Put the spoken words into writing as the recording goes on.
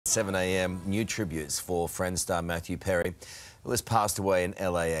7 a.m, new tributes for Friends star Matthew Perry, who has passed away in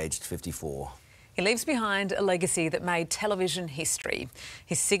LA aged 54. He leaves behind a legacy that made television history.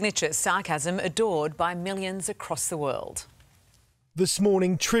 His signature sarcasm adored by millions across the world. This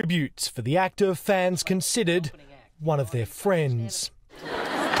morning, tributes for the actor fans considered one of their friends.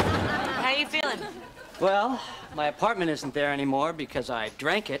 How you feeling? Well, my apartment isn't there anymore because I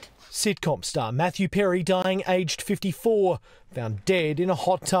drank it. Sitcom star Matthew Perry, dying aged 54, found dead in a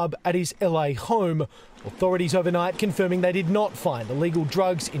hot tub at his LA home. Authorities overnight confirming they did not find illegal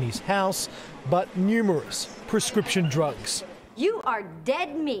drugs in his house, but numerous prescription drugs. You are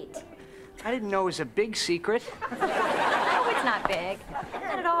dead meat. I didn't know it was a big secret. No, it's not big.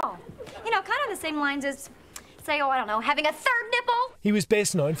 Not at all. You know, kind of the same lines as, say, I don't know, having a third nipple. He was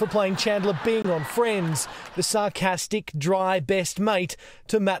best known for playing Chandler Bing on Friends, the sarcastic, dry best mate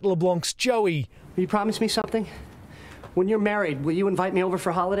to Matt LeBlanc's Joey. Will you promise me something? When you're married, will you invite me over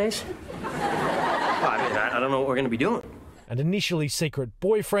for holidays? I don't know what we're going to be doing. An initially secret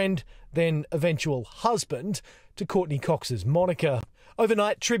boyfriend, then eventual husband to Courtney Cox's Monica.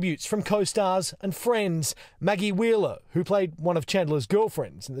 Overnight tributes from co-stars and friends. Maggie Wheeler, who played one of Chandler's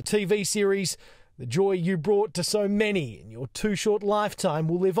girlfriends in the TV series. The joy you brought to so many in your too short lifetime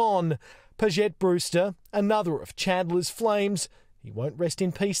will live on. Paget Brewster, another of Chandler's flames. He won't rest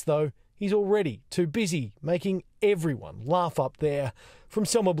in peace, though. He's already too busy making everyone laugh up there. From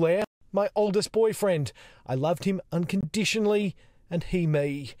Selma Blair, my oldest boyfriend. I loved him unconditionally, and he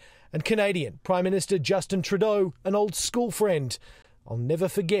me. And Canadian Prime Minister Justin Trudeau, an old school friend. I'll never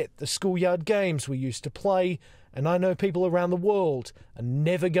forget the schoolyard games we used to play, and I know people around the world are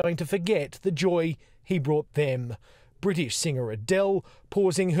never going to forget the joy he brought them. British singer Adele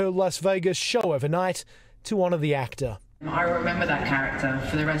pausing her Las Vegas show overnight to honour the actor. I remember that character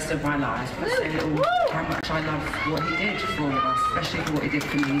for the rest of my life. I say how much I love what he did for all of us, especially for what he did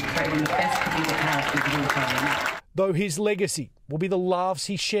for me. He created one of the best comedic characters of all time. Though his legacy will be the laughs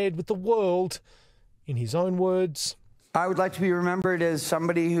he shared with the world, in his own words, I would like to be remembered as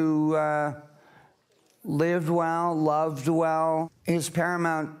somebody who lived well, loved well. His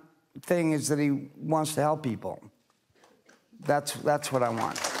paramount thing is that he wants to help people. That's what I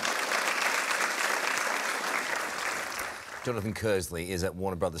want. Jonathan Kearsley is at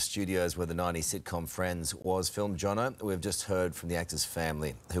Warner Brothers Studios where the 90s sitcom Friends was filmed. Jono, we've just heard from the actor's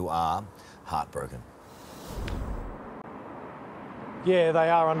family, who are heartbroken. Yeah, they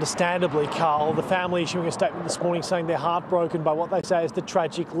are, understandably, Carl. The family issuing a statement this morning saying they're heartbroken by what they say is the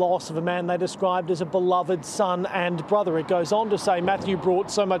tragic loss of a man they described as a beloved son and brother. It goes on to say Matthew brought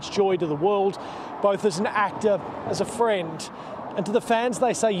so much joy to the world, both as an actor, as a friend. And to the fans,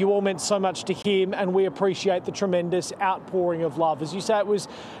 they say you all meant so much to him, and we appreciate the tremendous outpouring of love. As you say, it was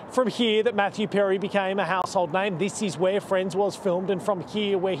from here that Matthew Perry became a household name. This is where Friends was filmed, and from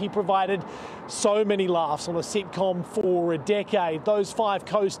here where he provided so many laughs on a sitcom for a decade. Those five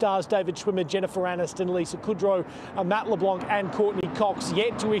co-stars, David Schwimmer, Jennifer Aniston, Lisa Kudrow, Matt LeBlanc and Courtney Cox,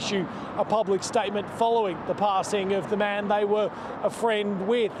 yet to issue a public statement following the passing of the man they were a friend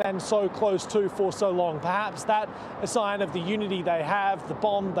with and so close to for so long. Perhaps that a sign of the unity they have, the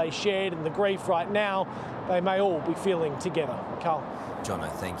bond they shared, and the grief right now they may all be feeling together. Carl.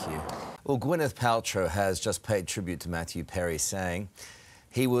 Jono, thank you. Well, Gwyneth Paltrow has just paid tribute to Matthew Perry, saying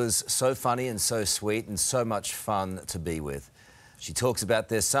he was so funny and so sweet and so much fun to be with. She talks about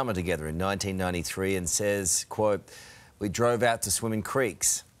their summer together in 1993 and says, quote, "We drove out to swim in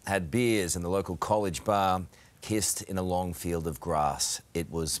creeks, had beers in the local college bar, kissed in a long field of grass.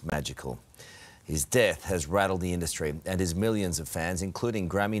 It was magical." His death has rattled the industry and his millions of fans, including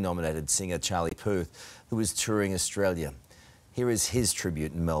Grammy-nominated singer Charlie Puth, who is touring Australia. Here is his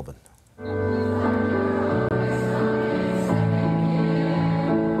tribute in Melbourne.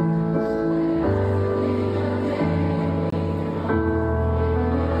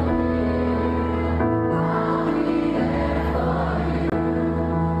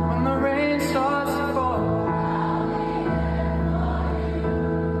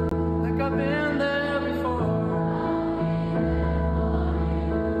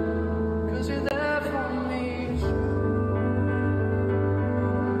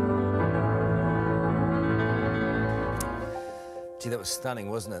 Gee, that was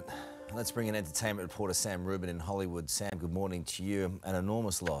stunning, wasn't it? Let's bring in entertainment reporter Sam Rubin in Hollywood. Sam, good morning to you. An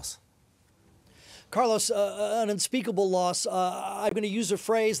enormous loss. Carlos, an unspeakable loss. I'm going to use a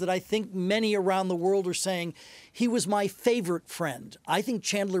phrase that I think many around the world are saying. He was my favorite friend. I think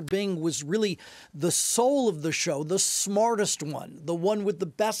Chandler Bing was really the soul of the show, the smartest one, the one with the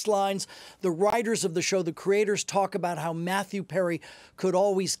best lines. The writers of the show, the creators, talk about how Matthew Perry could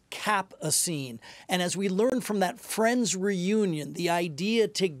always cap a scene. And as we learned from that Friends reunion, the idea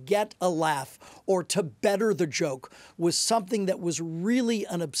to get a laugh or to better the joke was something that was really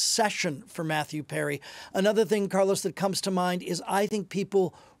an obsession for Matthew Perry. Another thing, Carlos, that comes to mind is I think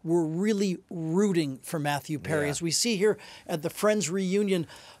people were really rooting for Matthew Perry. As we see here at the Friends reunion,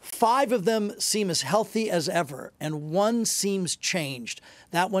 5 of them seem as healthy as ever, and 1 seems changed.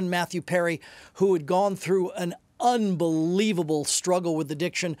 That one, Matthew Perry, who had gone through an unbelievable struggle with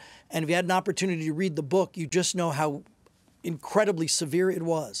addiction. And if you had an opportunity to read the book, you just know how incredibly severe it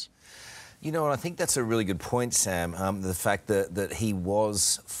was. You know, and I think that's a really good point, Sam, the fact that he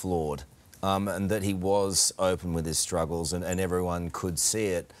was flawed. And that he was open with his struggles and everyone could see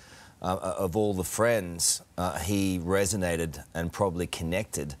it. Of all the friends, he resonated and probably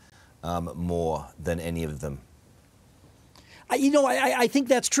connected more than any of them. I think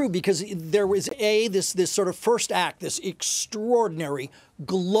that's true because there was this sort of first act, this extraordinary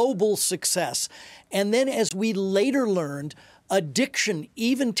global success. And then as we later learned, addiction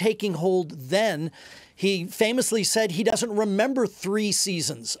even taking hold then. He famously said he doesn't remember 3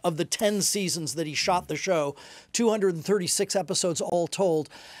 seasons of the 10 seasons that he shot the show, 236 episodes all told.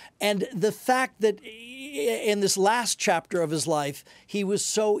 And the fact that in this last chapter of his life, he was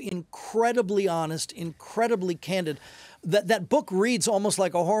so incredibly honest, incredibly candid, that book reads almost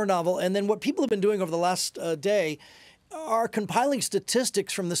like a horror novel. And then what people have been doing over the last day are compiling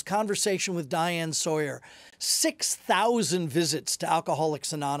statistics from this conversation with Diane Sawyer. 6,000 visits to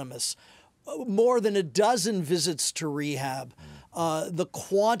Alcoholics Anonymous. More than a dozen visits to rehab, the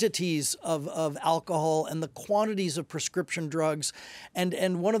quantities of alcohol and the quantities of prescription drugs.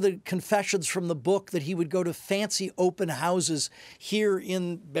 And one of the confessions from the book that he would go to fancy open houses here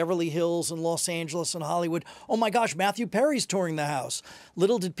in Beverly Hills and Los Angeles and Hollywood. Oh my gosh, Matthew Perry's touring the house.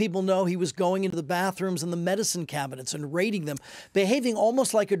 Little did people know he was going into the bathrooms and the medicine cabinets and raiding them, behaving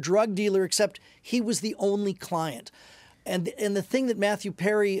almost like a drug dealer, except he was the only client. And the thing that Matthew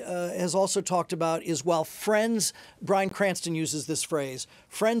Perry has also talked about is while Friends, Bryan Cranston uses this phrase,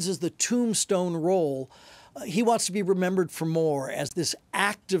 Friends is the tombstone role, he wants to be remembered for more as this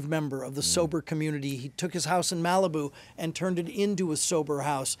active member of the sober community. He took his house in Malibu and turned it into a sober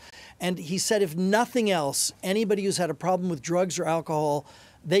house. And he said, if nothing else, anybody who's had a problem with drugs or alcohol,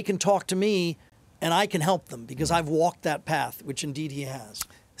 they can talk to me and I can help them because I've walked that path, which indeed he has.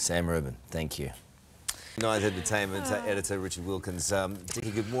 Sam Rubin, thank you. Night Entertainment editor Richard Wilkins.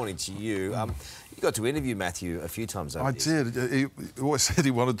 Dickie, good morning to you. You got to interview Matthew a few times over I did. He always said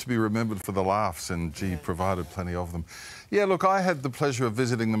he wanted to be remembered for the laughs, and gee, provided plenty of them. Yeah, look, I had the pleasure of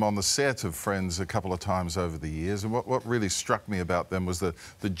visiting them on the set of Friends a couple of times over the years, and what really struck me about them was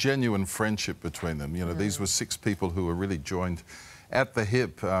the genuine friendship between them. You know, these were 6 people who were really joined at the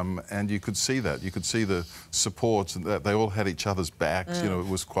hip, and you could see that. You could see the support, and that they all had each other's backs. You know, it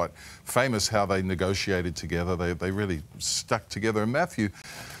was quite famous how they negotiated together. They really stuck together. And Matthew,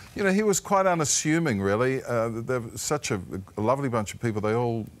 you know, he was quite unassuming, really. They're such a lovely bunch of people. They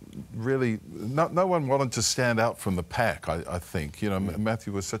all really, no one wanted to stand out from the pack, I think. You know,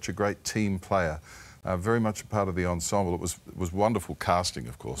 Matthew was such a great team player. Very much a part of the ensemble. It was wonderful casting,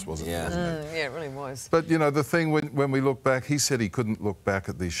 of course, wasn't it? Yeah, it really was. But, you know, the thing, when we look back, he said he couldn't look back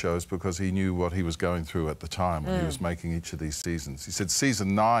at these shows because he knew what he was going through at the time when he was making each of these seasons. He said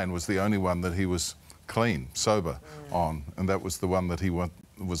season 9 was the only one that he was clean, sober on, and that was the one that he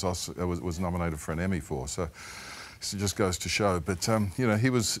was nominated for an Emmy for. So it just goes to show. But, you know,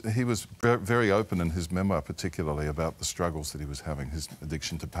 he was very open in his memoir, particularly about the struggles that he was having, his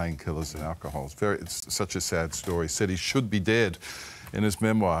addiction to painkillers and alcohol. It's such a sad story. He said he should be dead in his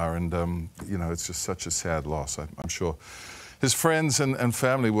memoir, and, you know, it's just such a sad loss. I'm sure his friends and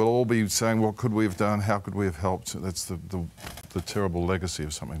family will all be saying, what could we have done? How could we have helped? That's the terrible legacy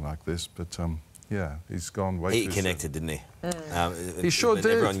of something like this. But, yeah, he's gone way too soon. He connected, didn't he? He sure did.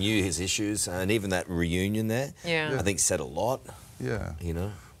 Everyone knew his issues, and even that reunion there, I think said a lot. Yeah. You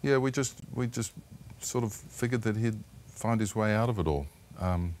know? Yeah, we just sort of figured that he'd find his way out of it all.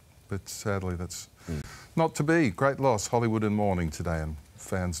 But sadly, that's not to be. Great loss. Hollywood in mourning today, and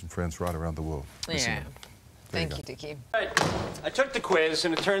fans and friends right around the world. Yeah. Thank you, Dickie. Right. I took the quiz,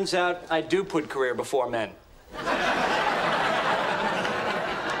 and it turns out I do put career before men.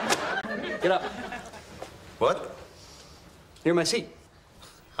 Get up. What? Near my seat.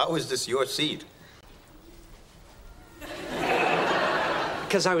 How is this your seat?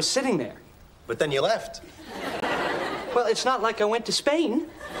 Because I was sitting there. but then you left. Well, it's not like I went to Spain.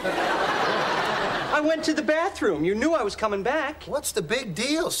 I went to the bathroom. You knew I was coming back. What's the big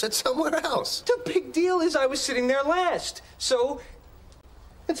deal? Sit somewhere else. The big deal is I was sitting there last, so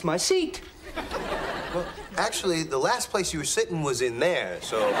it's my seat. Well, actually, the last place you were sitting was in there,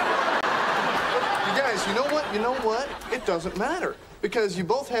 so... You guys, you know what? You know what? It doesn't matter. Because you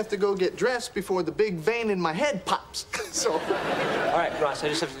both have to go get dressed before the big vein in my head pops. So... All right, Ross, I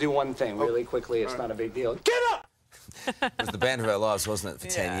just have to do one thing really quickly. It's not a big deal. Get up! It was the band of our lives, wasn't it, for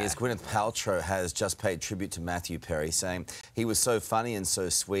 10 years? Gwyneth Paltrow has just paid tribute to Matthew Perry, saying he was so funny and so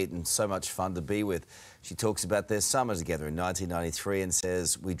sweet and so much fun to be with. She talks about their summer together in 1993 and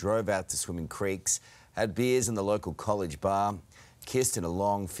says, "We drove out to swim in creeks, had beers in the local college bar, kissed in a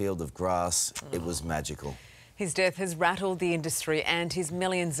long field of grass. It was magical." His death has rattled the industry and his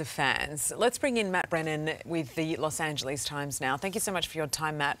millions of fans. Let's bring in Matt Brennan with the Los Angeles Times now. Thank you so much for your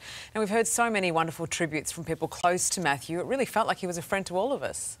time, Matt. And we've heard so many wonderful tributes from people close to Matthew. It really felt like he was a friend to all of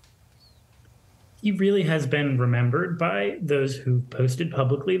us. He really has been remembered by those who posted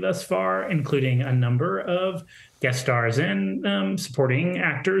publicly thus far, including a number of guest stars and supporting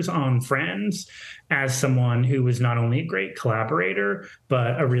actors on Friends, as someone who was not only a great collaborator,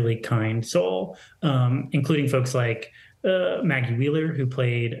 but a really kind soul, including folks like Maggie Wheeler, who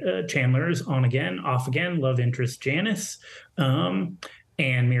played Chandler's on again, off again, love interest Janice,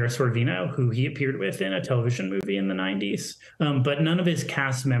 and Mira Sorvino, who he appeared with in a television movie in the 90s. But none of his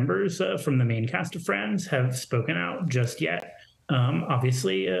cast members from the main cast of Friends have spoken out just yet.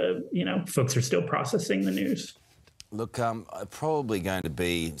 Obviously, you know, folks are still processing the news. Look, probably going to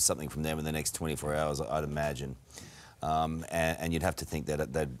be something from them in the next 24 hours, I'd imagine. And you'd have to think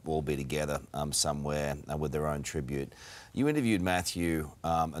that they'd all be together somewhere with their own tribute. You interviewed Matthew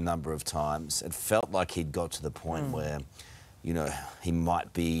a number of times. It felt like he'd got to the point where, you know, he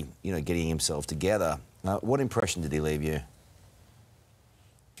might be, you know, getting himself together. What impression did he leave you?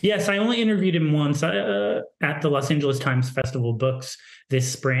 Yes, I only interviewed him once at the Los Angeles Times Festival Books this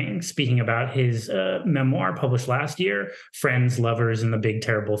spring, speaking about his memoir published last year, Friends, Lovers, and the Big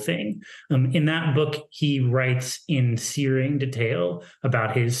Terrible Thing. In that book, he writes in searing detail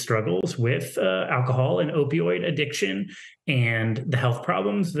about his struggles with alcohol and opioid addiction and the health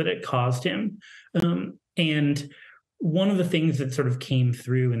problems that it caused him. And one of the things that sort of came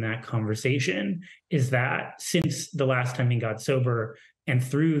through in that conversation is that since the last time he got sober, and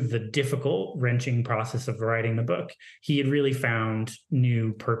through the difficult, wrenching process of writing the book, he had really found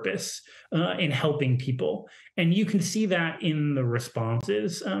new purpose in helping people. And you can see that in the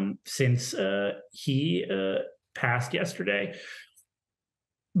responses since he passed yesterday,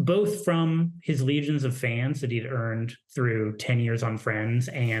 both from his legions of fans that he'd earned through 10 years on Friends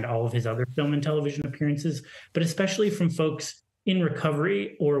and all of his other film and television appearances, but especially from folks in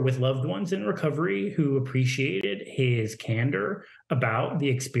recovery or with loved ones in recovery who appreciated his candor about the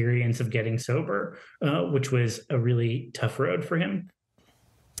experience of getting sober, which was a really tough road for him.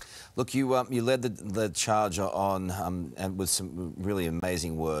 Look, you led the charge on and with some really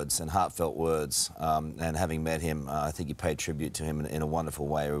amazing words and heartfelt words. And having met him, I think you paid tribute to him in a wonderful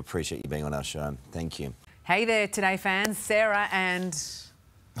way. We appreciate you being on our show. Thank you. Hey there, Today fans. Sarah and...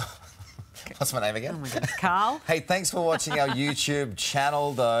 What's my name again? Oh my goodness, Carl. Hey, thanks for watching our YouTube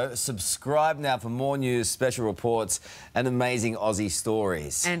channel, though. Subscribe now for more news, special reports, and amazing Aussie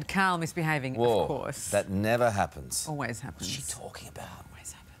stories. And Carl misbehaving, Whoa, of course. That never happens. Always happens. What's she talking about?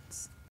 Always happens.